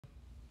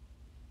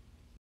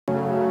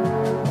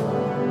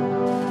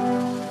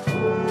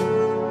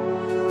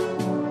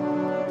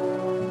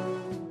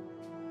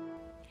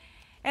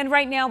And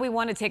right now we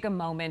want to take a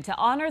moment to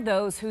honor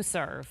those who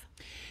serve.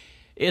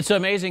 It's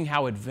amazing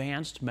how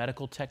advanced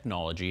medical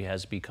technology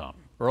has become.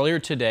 Earlier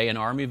today, an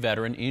Army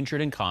veteran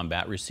injured in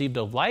combat received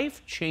a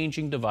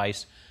life-changing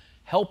device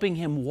helping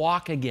him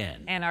walk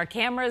again. And our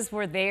cameras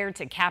were there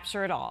to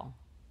capture it all.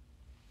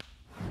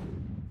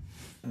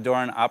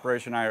 During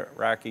Operation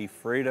Iraqi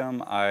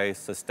Freedom, I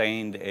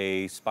sustained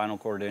a spinal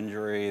cord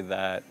injury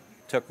that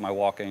took my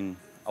walking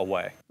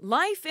away.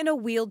 Life in a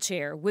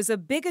wheelchair was a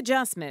big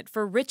adjustment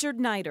for Richard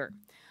Neider.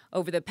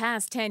 Over the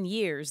past 10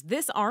 years,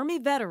 this Army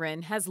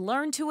veteran has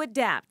learned to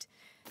adapt,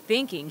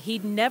 thinking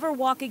he'd never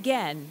walk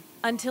again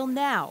until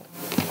now.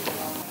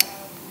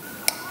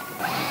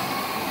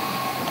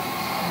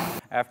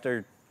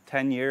 After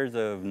 10 years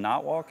of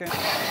not walking,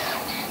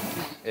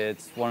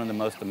 it's one of the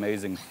most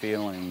amazing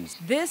feelings.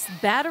 This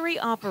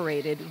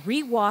battery-operated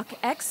ReWalk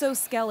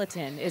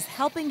exoskeleton is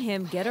helping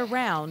him get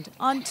around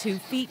on 2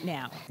 feet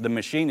now. The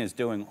machine is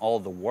doing all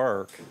the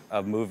work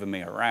of moving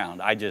me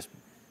around. I just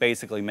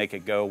basically make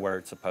it go where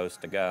it's supposed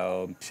to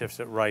go.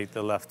 Shifts it right,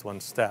 the left one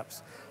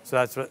steps.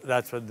 So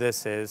that's what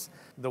this is.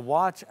 The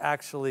watch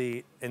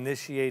actually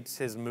initiates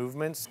his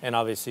movements and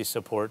obviously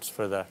supports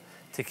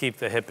to keep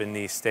the hip and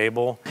knee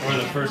stable. For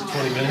the first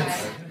 20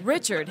 minutes.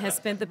 Richard has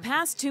spent the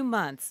past 2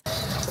 months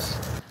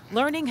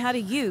learning how to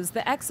use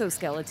the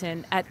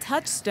exoskeleton at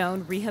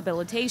Touchstone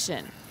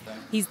Rehabilitation.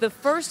 He's the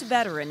first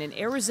veteran in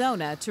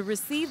Arizona to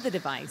receive the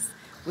device,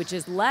 which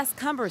is less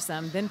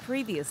cumbersome than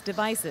previous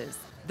devices.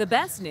 The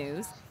best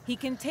news, he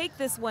can take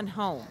this one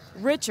home.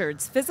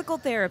 Richard's physical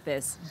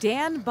therapist,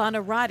 Dan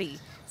Bonarati,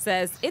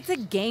 says it's a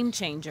game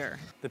changer.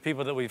 The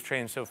people that we've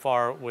trained so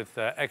far with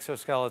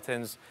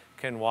exoskeletons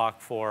can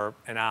walk for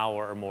an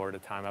hour or more at a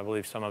time. I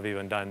believe some have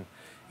even done,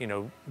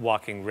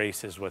 walking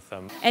races with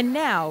them. And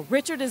now,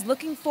 Richard is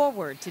looking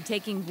forward to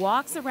taking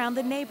walks around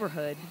the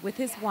neighborhood with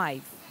his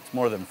wife. It's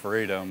more than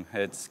freedom.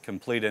 It's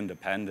complete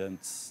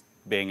independence,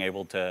 being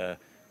able to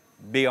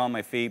be on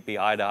my feet, be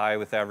eye to eye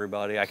with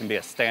everybody. I can be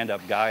a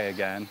stand-up guy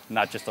again,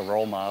 not just a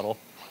role model.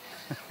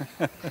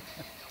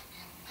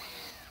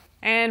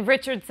 And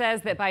Richard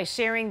says that by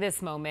sharing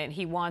this moment,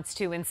 he wants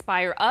to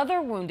inspire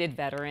other wounded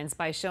veterans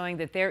by showing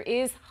that there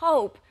is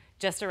hope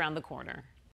just around the corner.